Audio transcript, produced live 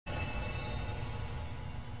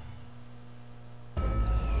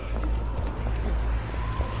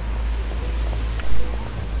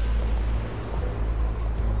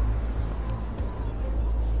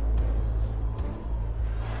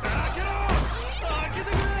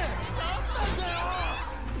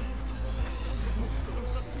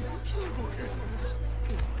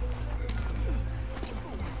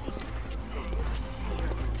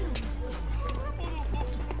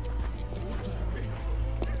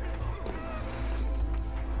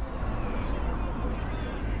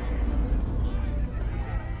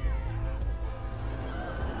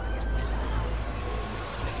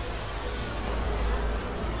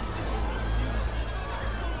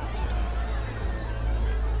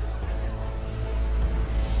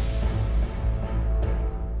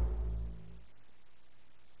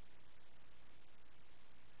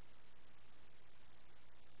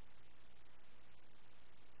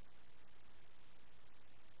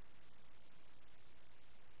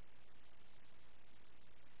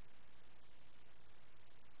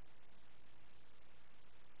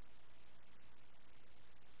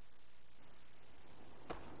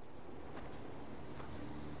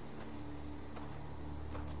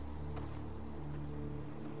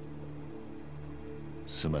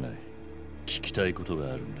すまない。聞きたいこと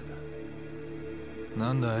があるんだが。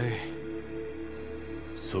なんだい？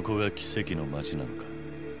そこが奇跡の町なのか？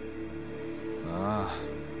あ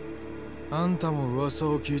あ、あんたも噂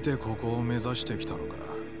を聞いてここを目指してきたのか。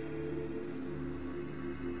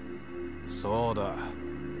そうだ、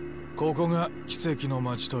ここが奇跡の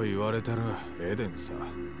町と言われてるエデンさ。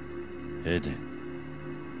エデ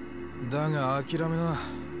ンだが諦めな。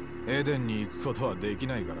エデンに行くことはでき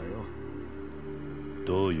ないからよ。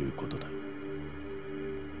どういうことだ？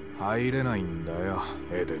入れないんだよ、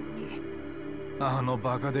エデンに。あの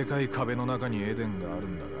バカでかい壁の中にエデンがある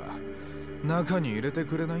んだが、中に入れて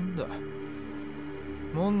くれないんだ。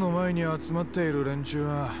門の前に集まっている連中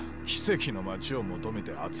は奇跡の街を求め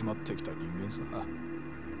て集まってきた人間さ。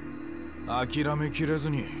諦めきれず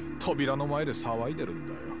に扉の前で騒いでるん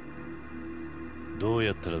だよ。どう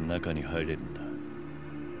やったら中に入れるんだ？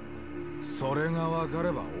それが分か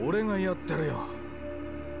れば俺がやってるよ。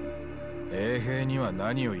衛兵には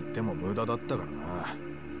何を言っても無駄だったからな。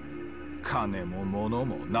金も物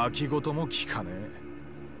も泣き言も聞かねえ。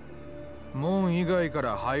門以外か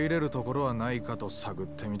ら入れるところはないかと探っ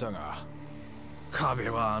てみたが、壁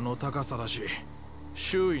はあの高さだし、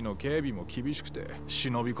周囲の警備も厳しくて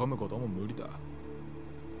忍び込むことも無理だ。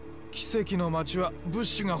奇跡の町は物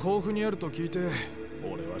資が豊富にあると聞いて、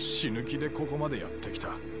俺は死ぬ気でここまでやってきた。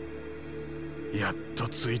やっと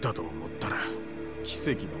着いたと思ったら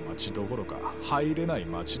奇跡の町どころか入れない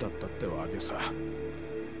町だったってわけさ。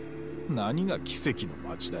何が奇跡の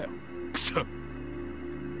町だよ、クソ。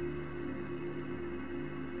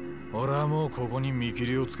俺はもうここに見切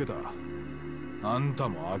りをつけた。あんた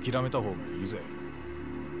も諦めた方がいいぜ。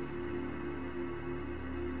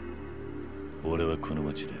俺はこの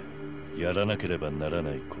町でやらなければなら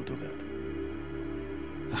ないことがある。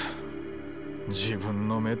自分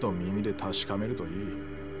の目と耳で確かめるといい。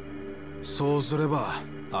そうすれば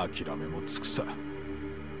諦めもつくさ。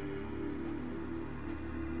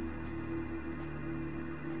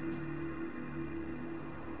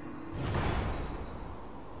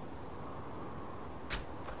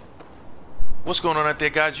What's going on out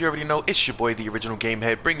there, guys? You already know it's your boy, the original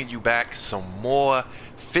Gamehead, bringing you back some more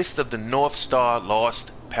Fist of the North Star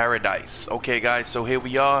Lost Paradise. Okay, guys, so here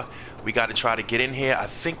we are. We got to try to get in here. I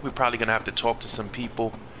think we're probably going to have to talk to some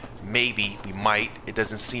people. Maybe we might. It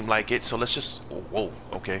doesn't seem like it. So let's just... Oh, whoa,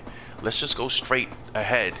 okay. Let's just go straight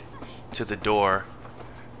ahead to the door.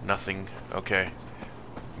 Nothing. Okay.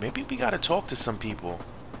 Maybe we got to talk to some people.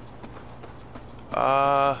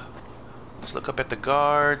 Let's look up at the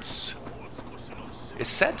guards. It's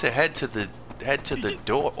said to head to the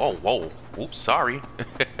door. Oh, whoa. Oops, sorry.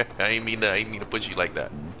 I didn't mean to push you like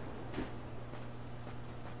that.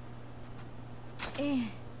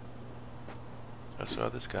 I saw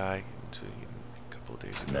this guy a couple of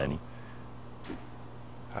days ago. Nani?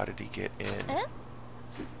 How did he get in?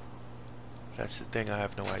 That's the thing, I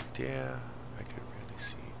have no idea. I could really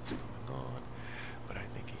see what's going on, but I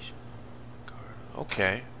think he should card.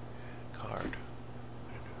 Okay. Card.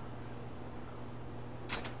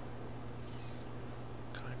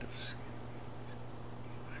 Kind of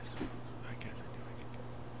I guess I do.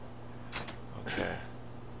 Okay.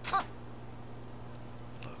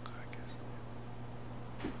 Look, I guess.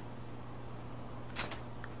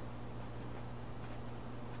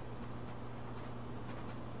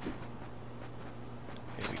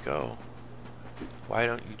 Here we go. Why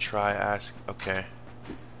don't you try ask? Okay.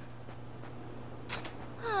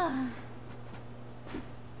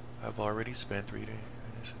 I've already spent 3 days.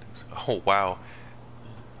 Oh wow.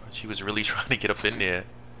 She was really trying to get up in there.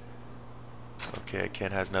 Okay,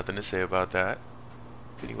 Ken has nothing to say about that.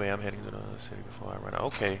 Anyway, I'm heading to the city before I run out.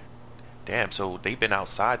 Okay. Damn, so they've been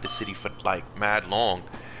outside the city for like mad long.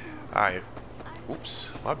 Alright. Oops,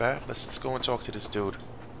 my bad. Let's go and talk to this dude.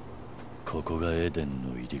 ここがエデン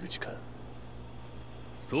の入り口か。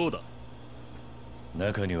そうだ。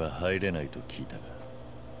中には入れないと聞いたが。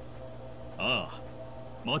ああ、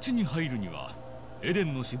町に入るにはエデ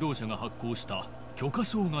ンの指導者が発行した許可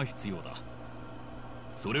証が必要だ。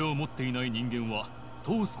それを持っていない人間は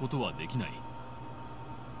通すことはできない。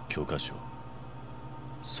許可証、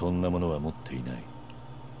そんなものは持っていない。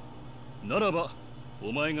ならば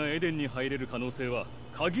お前がエデンに入れる可能性は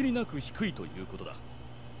限りなく低いということだ。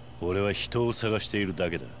俺は人を探している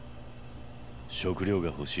だけだ。食料が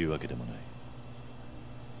欲しいわけでもない。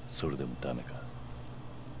それでもダメか。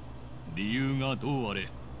理由がどうあれ、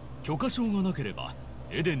許可証がなければ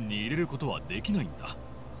エデンに入れることはできないんだ。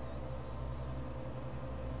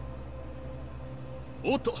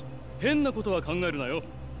おっと、変なことは考えるなよ。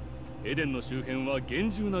エデンの周辺は厳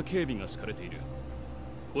重な警備が敷かれている。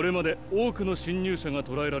これまで多くの侵入者が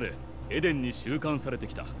捕らえられ、エデンに収監されて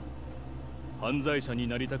きた。犯罪者に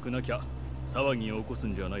なりたくなきゃ騒ぎを起こす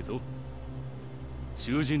んじゃないぞ。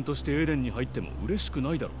囚人としてエデンに入っても嬉しく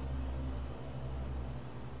ないだろう。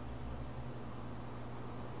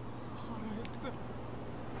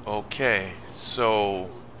 Okay, so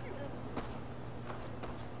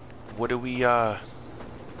what do we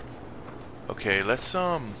okay, let's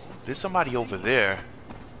there's somebody over there.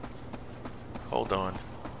 Hold on.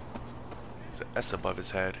 That's above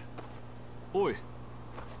his head. Oi.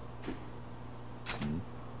 If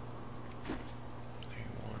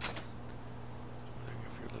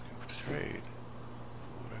you're looking for trade,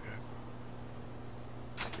 what I got?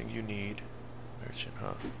 Thing you need. Merchant,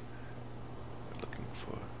 huh? Looking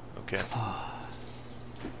for. Okay.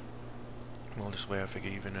 All this way, I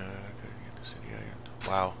figure even could get the city island.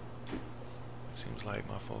 Wow. Seems like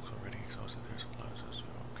my folks already exhausted their supplies. So,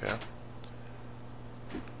 okay.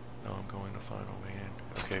 No, I'm going to find a way in.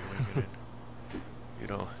 Okay, we get in. You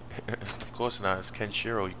know, of course not. It's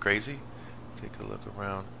Kenshiro. You crazy? Take a look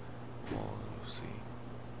around. Oh, let's see.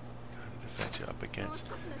 Kind of defense you're up against.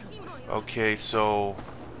 Okay, so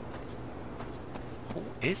who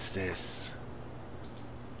is this?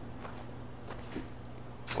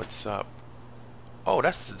 What's up? Oh,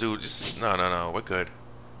 that's the dude. Just no. We're good.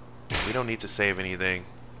 We don't need to save anything.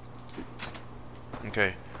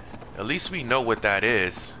 Okay. At least we know what that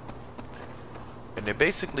is. And they're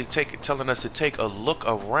basically telling us to take a look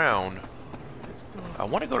around. I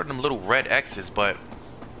want to go to them little red X's, but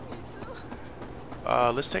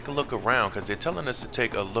let's take a look around because they're telling us to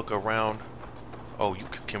take a look around. Oh,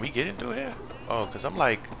 can we get into here? Oh, because I'm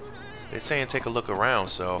like, they're saying take a look around,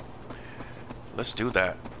 so let's do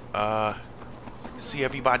that. See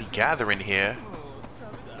everybody gathering here.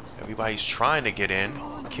 Everybody's trying to get in.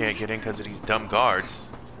 Can't get in because of these dumb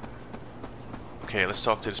guards. Okay, let's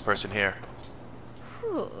talk to this person here.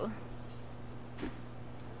 Come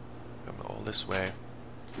all this way.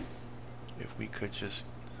 If we could just...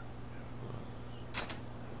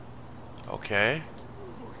 Okay.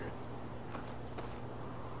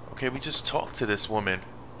 Okay, we just talked to this woman.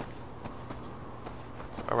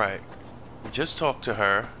 Alright. We just talked to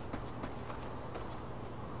her.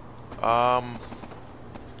 I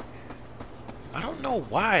don't know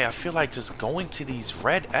why I feel like just going to these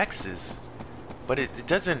red X's. But it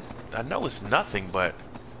doesn't... I know it's nothing, but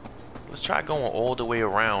let's try going all the way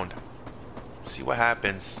around. See what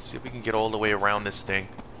happens. See if we can get all the way around this thing.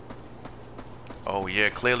 Oh yeah,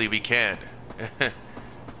 clearly we can't.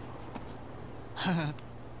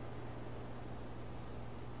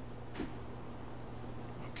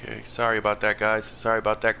 Okay, sorry about that, guys. Sorry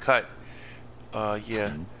about that cut.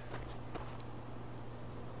 Yeah.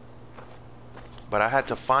 But I had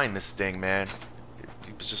to find this thing, man.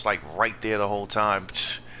 It was just like right there the whole time.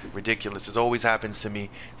 Ridiculous. This always happens to me.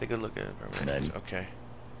 Take a look at it. Okay.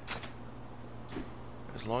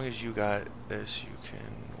 As long as you got this, you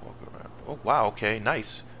can walk around. Oh, wow. Okay,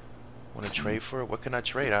 nice. Want to trade for it? What can I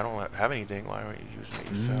trade? I don't have anything. Why aren't you using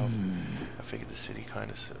it yourself? I figured the city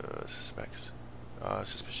kind of suspects.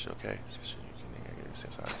 Suspicious. Okay.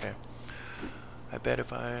 Okay. I bet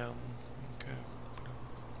if I okay.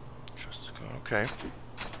 Trust the code. Okay.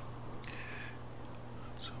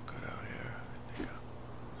 So good out here. I think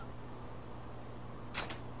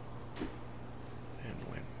and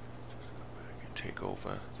when just go back and take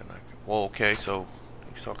over, then I can. Whoa. Okay. So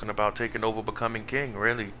he's talking about taking over, becoming king.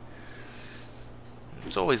 Really?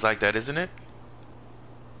 It's always like that, isn't it?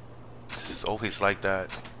 It's always like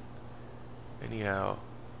that. Anyhow,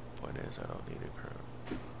 point is I don't need it.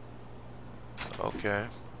 Okay,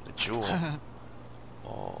 the jewel.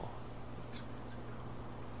 Oh,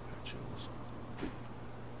 got jewels.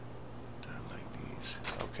 Down like these.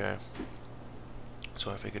 Okay.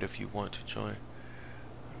 So I figured if you want to join,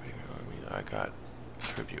 I got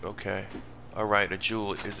tribute. Okay. All right, a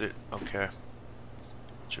jewel. Is it? Okay.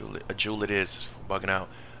 A jewel it is. Bugging out.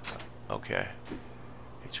 Okay.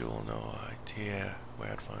 A jewel. No idea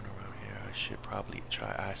where I'd find around here. I should probably try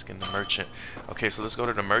asking the merchant. Okay, so let's go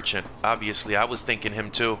to the merchant. Obviously, I was thinking him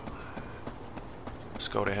too. Let's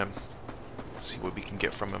go to him. See what we can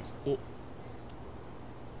get from him. Oh.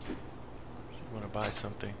 You want to buy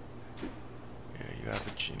something? Yeah, you have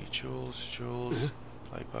any jewels? Jewels.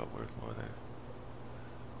 Like about worth more than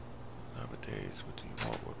nowadays. What do you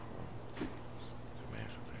want work for? Demand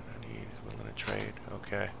something I need. Is willing to trade.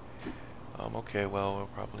 Okay. Okay. Well, we'll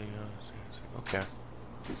probably. Okay.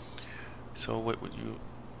 So what would you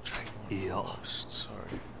trade most?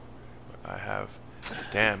 Sorry, I have.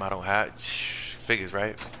 Damn, I don't have figures,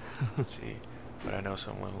 right? Let's see, but I know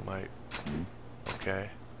someone who might. Okay.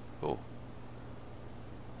 Oh.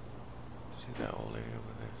 See that old lady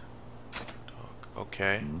over there?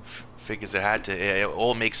 Okay. Figures it had to. It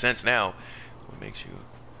all makes sense now. What makes you?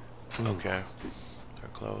 Okay. Her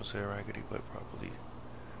clothes, hair raggedy, but properly.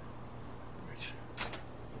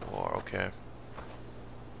 War. Okay.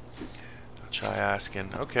 I'll try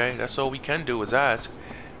asking. Okay, that's all we can do is ask.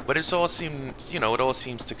 But it's all seems, you know, it all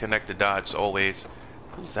seems to connect the dots always.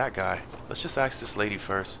 Who's that guy? Let's just ask this lady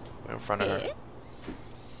first. We're in front of her.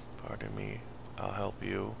 Pardon me. I'll help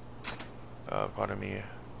you. Pardon me.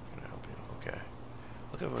 Can I help you? Okay.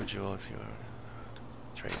 Look over, Jewel, if you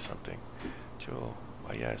trade something. Jewel,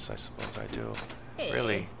 why yes, I suppose I do.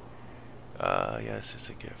 Really? Yes, it's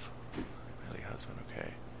a gift. Really, husband,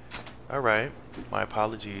 okay. Alright. My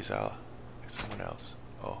apologies, I'll get someone else.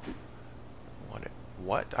 Oh. Want it.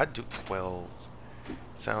 What? I do. Well,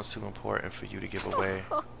 sounds too important for you to give away.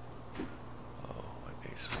 Oh, my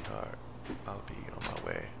day, sweetheart. I'll be on my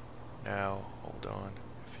way. Now, hold on.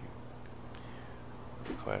 If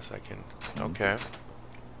you request, I can. Okay.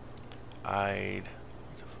 I'd.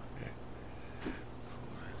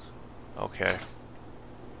 Okay.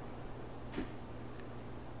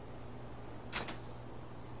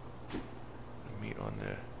 Meet on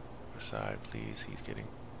the side, please. He's getting.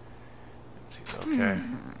 Okay.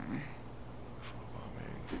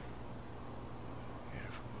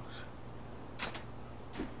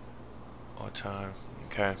 All time.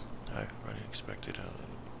 Okay. I really expected.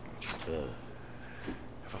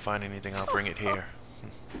 If I find anything, I'll bring it here.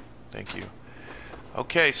 Thank you.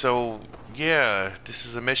 Okay, so yeah, this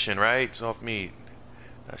is a mission, right? It's off me.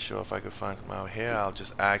 Not sure if I could find him out here. I'll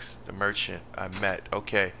just ask the merchant I met.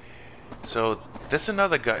 Okay. So this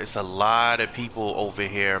another guy. It's a lot of people over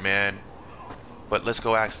here, man. But let's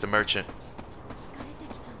go ask the merchant.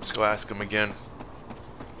 Let's go ask him again.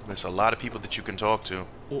 There's a lot of people that you can talk to.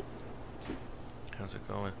 Oh. How's it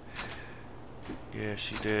going? Yeah,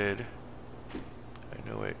 she did. I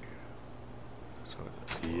know it. So,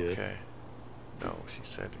 Yeah. okay. No, she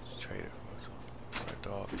said it's traded for a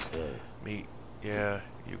dog. Meat. Yeah,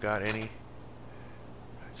 you got any?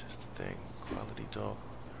 That's just the thing. Quality dog.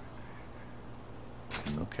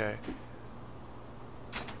 It's okay.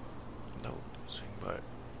 No, but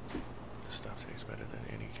this stuff tastes better than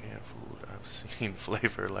any canned food I've seen.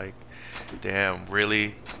 Flavor like, damn,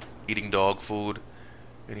 really? Eating dog food?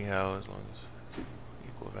 Anyhow, as long as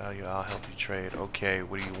equal value, I'll help you trade. Okay,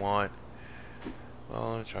 what do you want?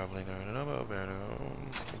 Well, traveling.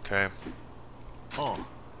 Okay. Oh.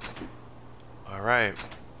 All right.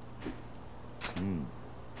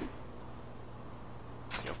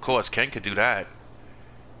 Of course, Ken could do that.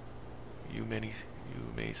 You may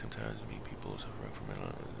sometimes meet people suffering from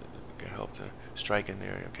mental can help to strike in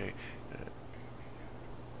there. Okay.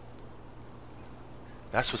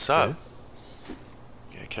 That's what's up.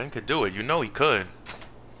 Yeah, Ken could do it. You know he could.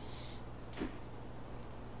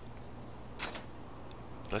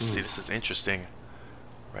 Let's see. This is interesting.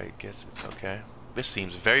 Right? Guess it's okay. This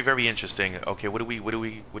seems very, very interesting. Okay, what are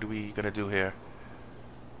we gonna do here?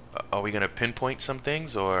 Are we gonna pinpoint some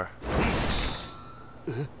things or?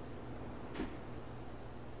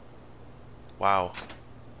 Wow.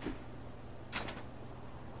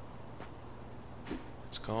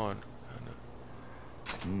 It's gone.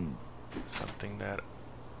 Kinda. Something that.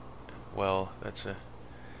 Well, that's a.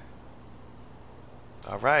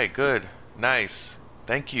 All right. Good. Nice.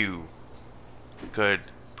 Thank you. Good.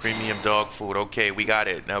 Premium dog food. Okay, we got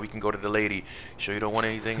it. Now we can go to the lady. Sure you don't want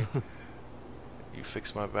anything? You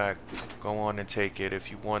fix my back. Go on and take it.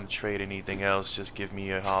 If you want to trade anything else, just give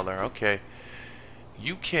me a holler. Okay.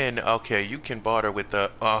 You can barter with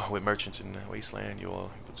the with merchants in the wasteland. You're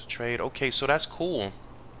able to trade. Okay, so that's cool.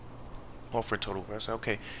 Offer total price.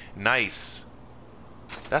 Okay. Nice.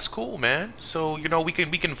 That's cool, man. So, you know, we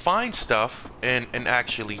can find stuff and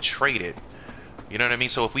actually trade it. You know what I mean?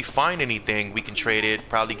 So if we find anything, we can trade it,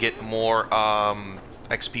 probably get more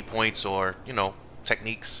XP points or, you know,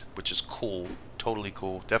 techniques, which is cool. Totally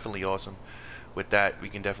cool. Definitely awesome. With that, we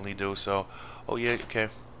can definitely do so. Oh, yeah, okay.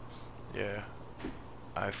 Yeah.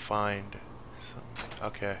 I find some...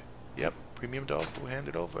 Okay. Yep. Premium dog food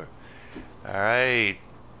handed over. Alright.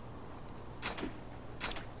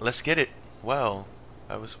 Let's get it. Well,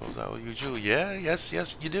 I was supposed I owe you Jew. Yeah, yes,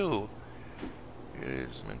 you do. It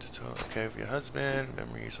is meant to talk. Okay, for your husband.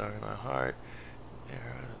 Memories are in my heart. Yeah.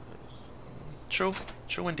 True.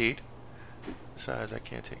 True indeed. Besides, I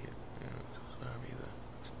can't take it.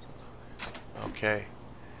 Okay.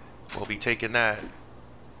 We'll be taking that.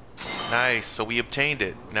 Nice. So we obtained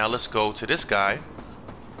it. Now let's go to this guy.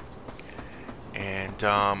 And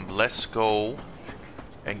let's go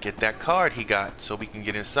and get that card he got so we can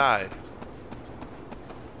get inside.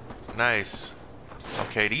 Nice.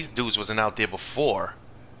 Okay, these dudes wasn't out there before.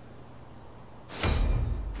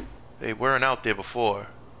 They weren't out there before.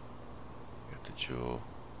 Got the jewel.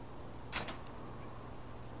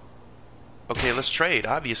 Okay, let's trade.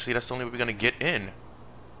 Obviously, that's the only way we're gonna get in.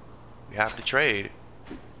 We have to trade.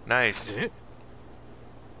 Nice.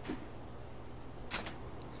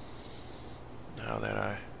 Now that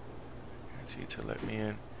I guarantee to let me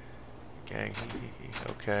in. Gang,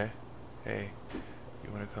 okay. Hey, you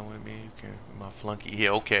wanna come with me? You can. My flunky. Yeah,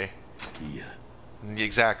 okay. Yeah.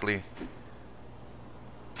 Exactly.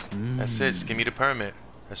 That's it. Just give me the permit.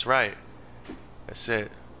 That's right. That's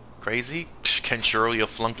it. Crazy? Kenshiro, you a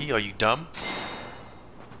flunky? Are you dumb?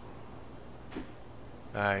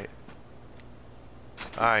 Alright.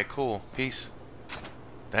 Alright, cool. Peace.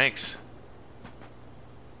 Thanks.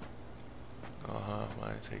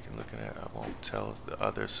 Mind taking looking at I won't tell the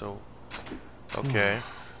other, so okay.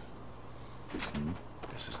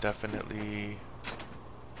 This is definitely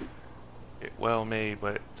well made,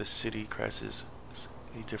 but the city crest is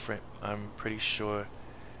different. I'm pretty sure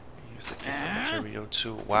he used a different material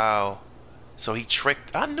too. Wow. So he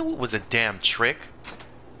tricked. I knew it was a damn trick.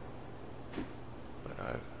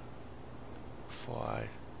 But before I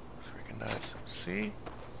recognize. See?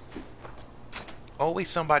 Always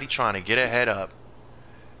somebody trying to get a head up.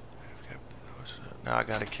 Now I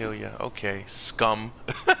gotta kill you. Okay, scum.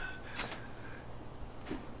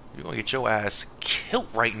 You're gonna get your ass killed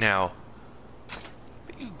right now.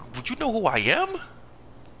 Would you know who I am?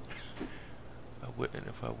 I wouldn't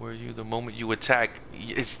if I were you. The moment you attack,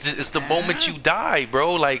 it's the moment you die,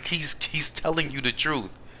 bro. Like he's telling you the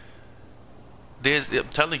truth. I'm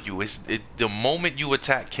telling you, the moment you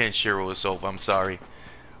attack Kenshiro, it's over. I'm sorry.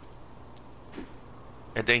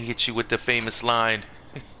 And then he hits you with the famous line,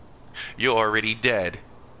 "You're already dead."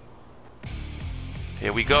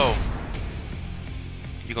 Here we go.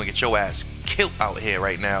 You're gonna get your ass killed out here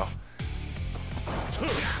right now.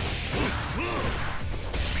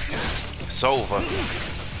 It's over.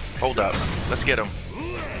 Hold up. Let's get him.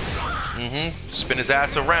 Spin his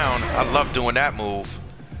ass around. I love doing that move.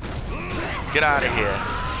 Get out of here.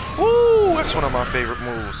 Woo! That's one of my favorite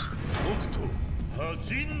moves.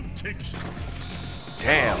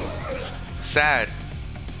 Damn. Sad.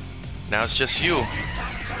 Now it's just you.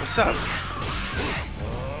 What's up?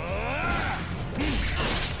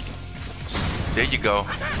 There you go.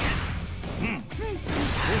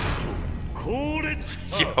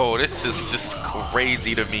 Yo, this is just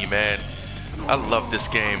crazy to me, man. I love this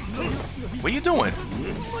game. What are you doing?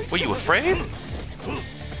 Were you afraid?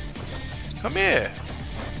 Come here.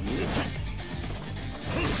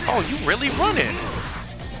 Oh, you really running?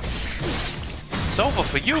 It's over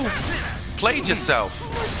for you. Played yourself.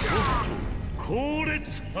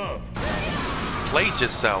 Played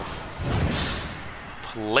yourself.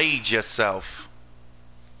 Played yourself.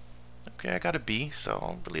 Okay, I got a B, so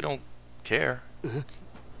I really don't care. Got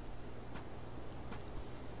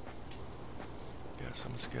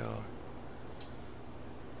some skill.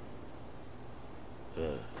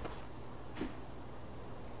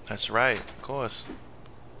 That's right, of course.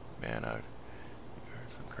 Man, I heard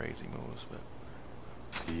some crazy moves, but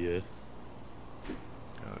yeah.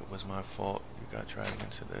 It was my fault. You got dragged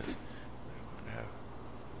into this.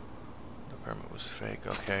 The permit was fake.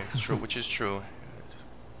 Okay, true, which is true.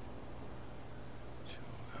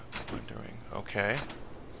 Wondering. Okay.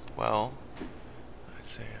 Well, I'd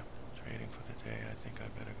say I'm trading for the day. I think I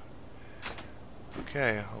better go.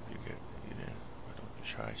 Okay, I hope you didn't. Why don't you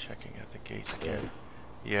try checking at the gates again?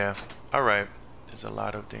 Yeah. All right. There's a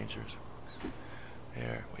lot of dangers.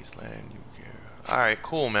 Air, wasteland, you. All right,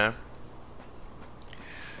 cool, man.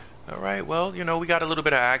 All right. Well, you know, we got a little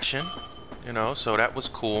bit of action. You know, so that was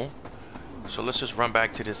cool. So let's just run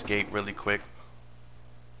back to this gate really quick.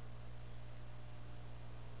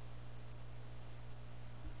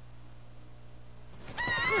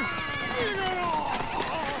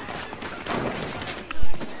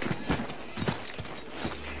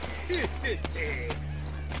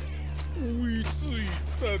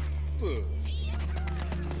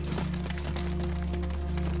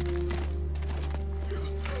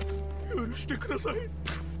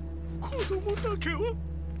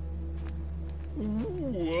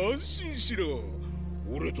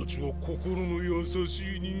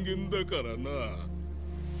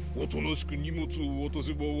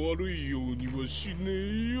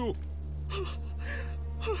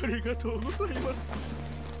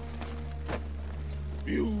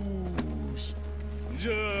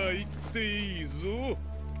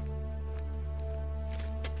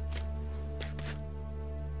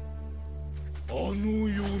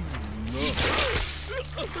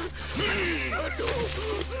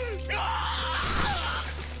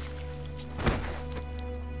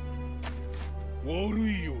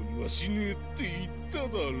 しねえって言っただ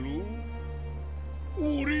ろ。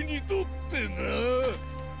俺にとってな。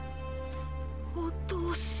お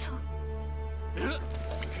父さん。こ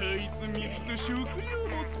いつ水と食料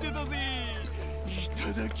持ってたぜ。い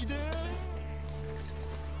ただきだ。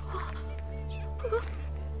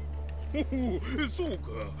おお、そうか。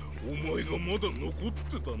お前がまだ残っ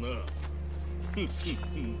てたな。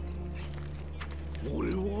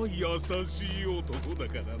俺は優しい男だ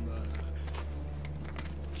からな。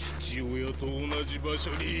父親と同じ場所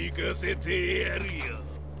に行かせてやるよ。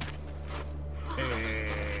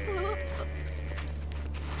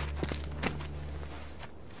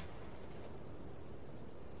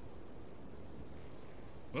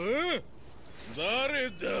誰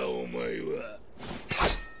だお前は。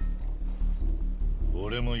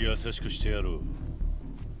俺も優しくしてやろう。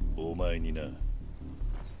お前にな。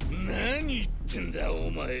何言ってんだお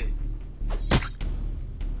前。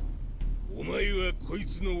お前はこい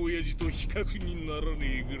つの親父と比較になら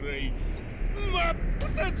ねえぐらい真っ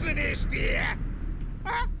二つにしてや。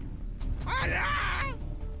あら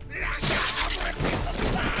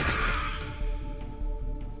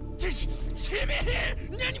てめえ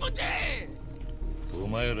何もってお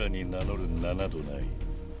前らに名乗る7度ない。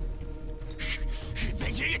ふざ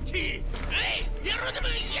けやがって。おい野郎でも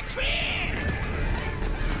やっちまえ。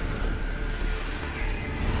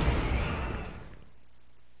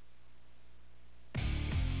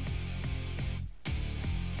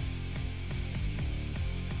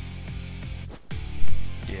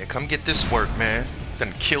Yeah, come get this work, man.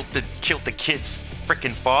 Then killed the kid's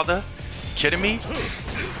freaking father. Kidding me?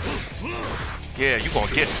 Yeah, you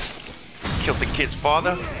gonna get killed the kid's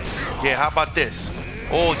father? Yeah, how about this?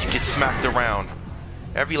 Oh, you get smacked around.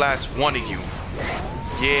 Every last one of you.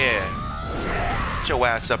 Yeah. Get your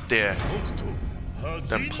ass up there.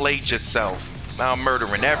 Then played yourself. Now I'm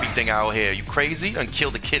murdering everything out here. You crazy? Done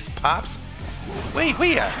killed the kid's pops? Wait, where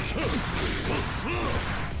you at?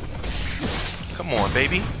 Come on,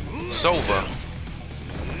 baby. It's over.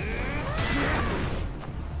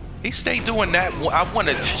 He stayed doing that. I want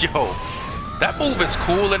to, yo. That move is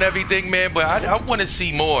cool and everything, man, but I want to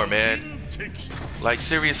see more, man. Like,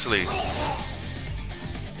 seriously.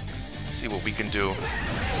 Let's see what we can do.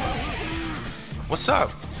 What's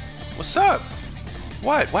up? What's up?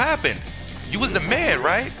 What? What happened? You was the man,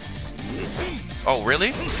 right? Oh,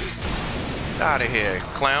 really? Get out of here,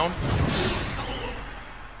 clown.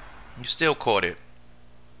 You still caught it.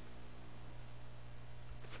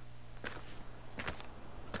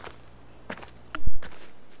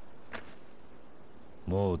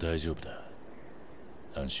 Mo 大丈夫だ。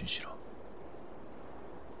安心しろ。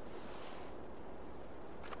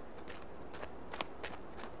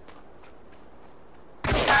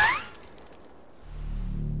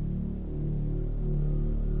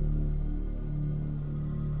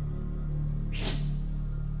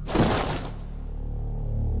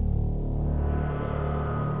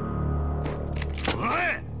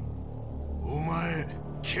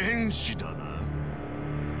剣士だな。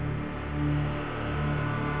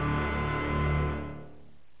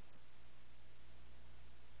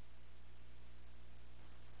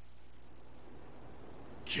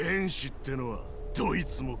剣士ってのはどい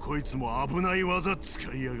つもこいつも危ない技使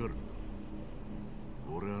いやがる。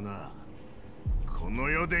俺はな、この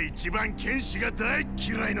世で一番剣士が大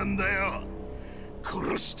嫌いなんだよ。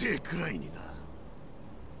殺してえくらいにな。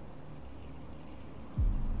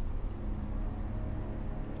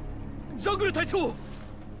ジャングル隊長。おい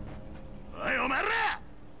お前ら、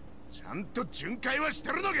ちゃんと巡回はし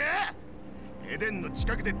てるのか。エデンの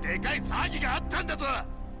近くででかい騒ぎがあったんだぞ。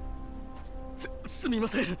すみま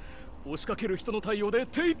せん。押しかける人の対応で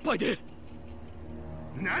手一杯で。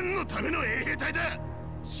何のための衛兵隊だ。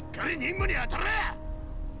しっかり任務に当たれ。は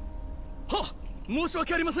っ、申し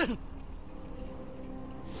訳ありません。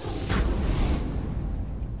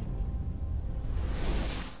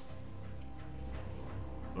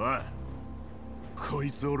おい、こ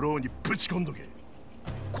いつを牢にぶち込んどけ。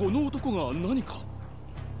この男が何か。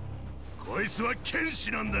こいつは剣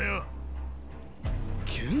士なんだよ。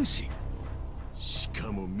剣士？し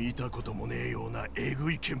かも見たこともねえようなえ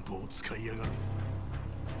ぐい剣法を使いやがる。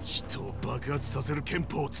人を爆発させる剣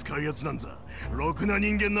法を使うやつなんざろくな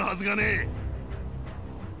人間のはずがねえ。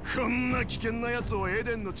こんな危険なやつをエ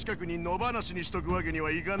デンの近くに野放しにしとくわけには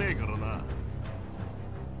いかねえからな。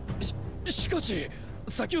しかし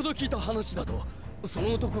先ほど聞いた話だと、そ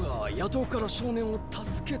の男が野党から少年を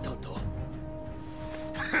助けたと。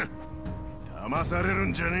騙される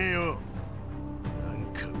んじゃねえよ。なん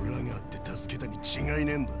か裏があって助けたに違い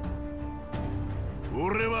ねえんだ。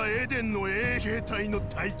俺はエデンの衛兵隊の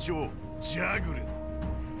隊長ジャグルだ。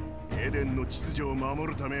エデンの秩序を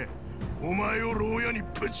守るためお前を牢屋に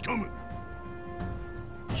ぶち込む。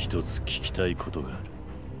一つ聞きたいことがある。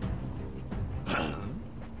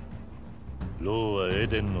牢はエ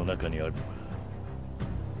デンの中にあるのか？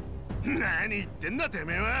何言ってんだて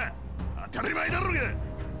めえは。当たり前だろうが。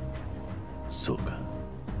そうか、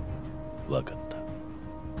分かった。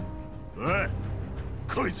おい、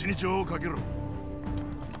こいつに情をかけろ。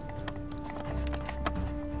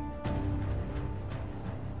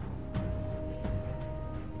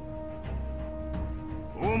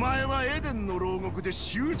お前はエデンの牢獄で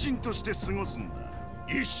囚人として過ごすんだ。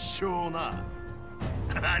一生な。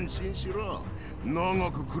安心しろ。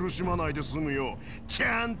長く苦しまないで済むようち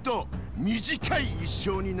ゃんと短い一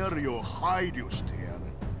生になるよう配慮してや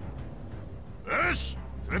る。よし、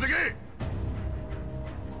連れてけ。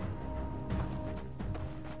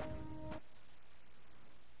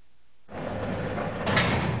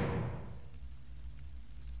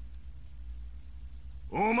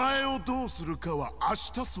お前をどうするかは明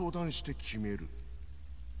日相談して決める。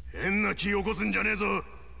変な気起こすんじゃねえぞ。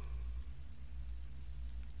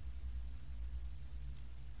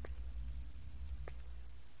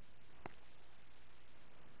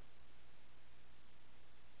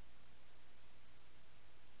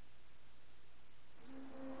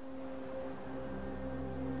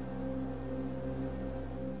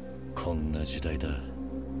こんな時代だ。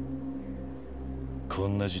こ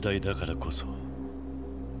んな時代だからこそ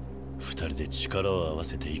二人で力を合わ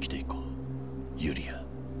せて生きていこう。ユリア、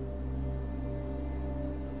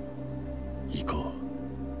行こ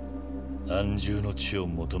う。安住の地を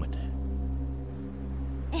求めて。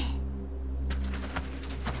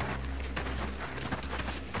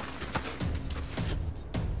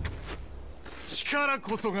力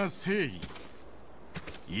こそが正義。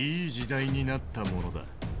いい時代になったものだ。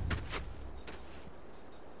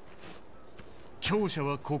強者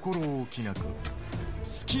は心置きなく好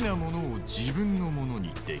きなものを自分のもの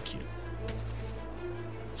にできる。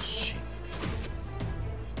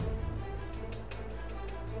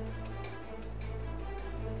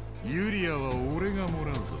ユリアは俺がも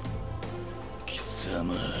らうぞ。貴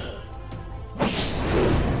様。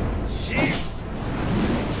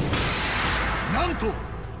なんと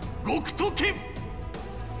極都剣。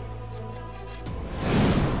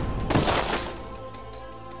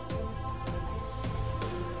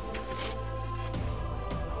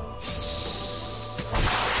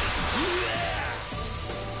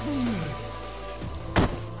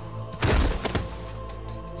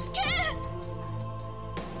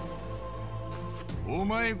お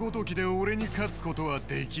前ごときで俺に勝つことは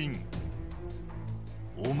できん。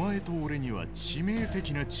お前と俺には致命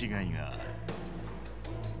的な違いがある。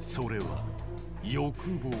それは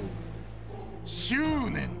欲望、執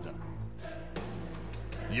念だ。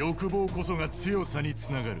欲望こそが強さに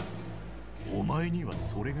つながる。お前には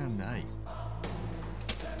それがない。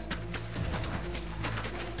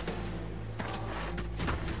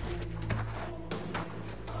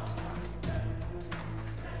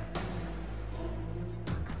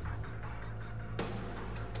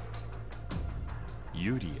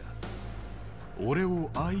ユリア、俺を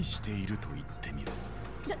愛していると言ってみろ。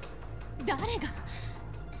誰が？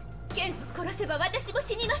ケンを殺せば私も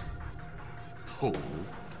死にます。ほう、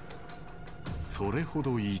それほ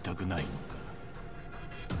ど言いたくないのか。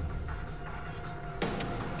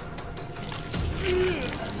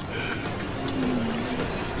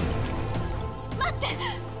待って。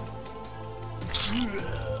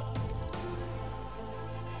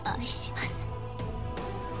愛します。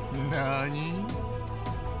なに？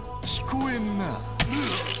聞こえんな。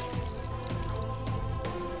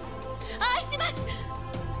愛します。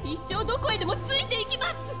一生どこへでもついていきま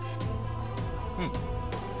す。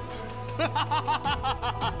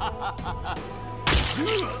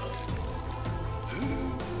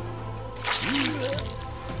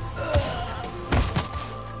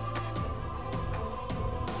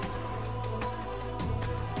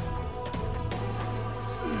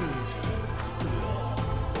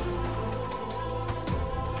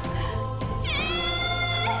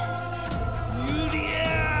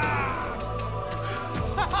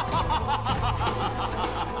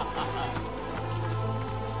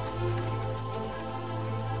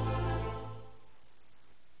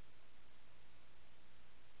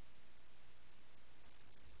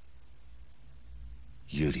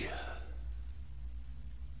ユリア、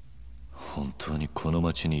本当にこの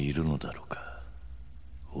町にいるのだろうか。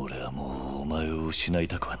俺はもうお前を失い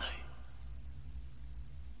たくはない。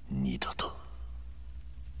二度と。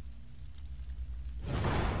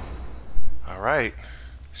All right,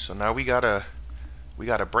 so now we gotta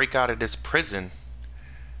break out of this prison.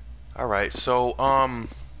 All right, so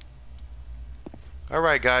All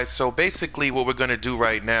right, guys. So basically, what we're gonna do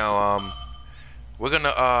right now, we're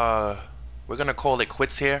gonna call it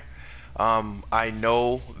quits here. I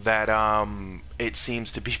know that it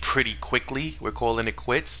seems to be pretty quickly. We're calling it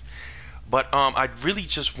quits. But I really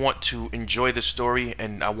just want to enjoy the story,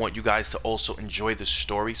 and I want you guys to also enjoy the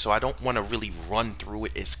story. So I don't want to really run through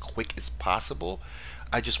it as quick as possible.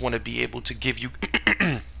 I just want to be able to give you,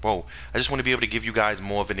 whoa, I just want to be able to give you guys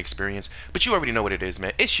more of an experience. But you already know what it is,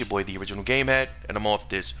 man. It's your boy, The Original Gamehead, and I'm off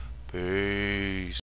this. Peace.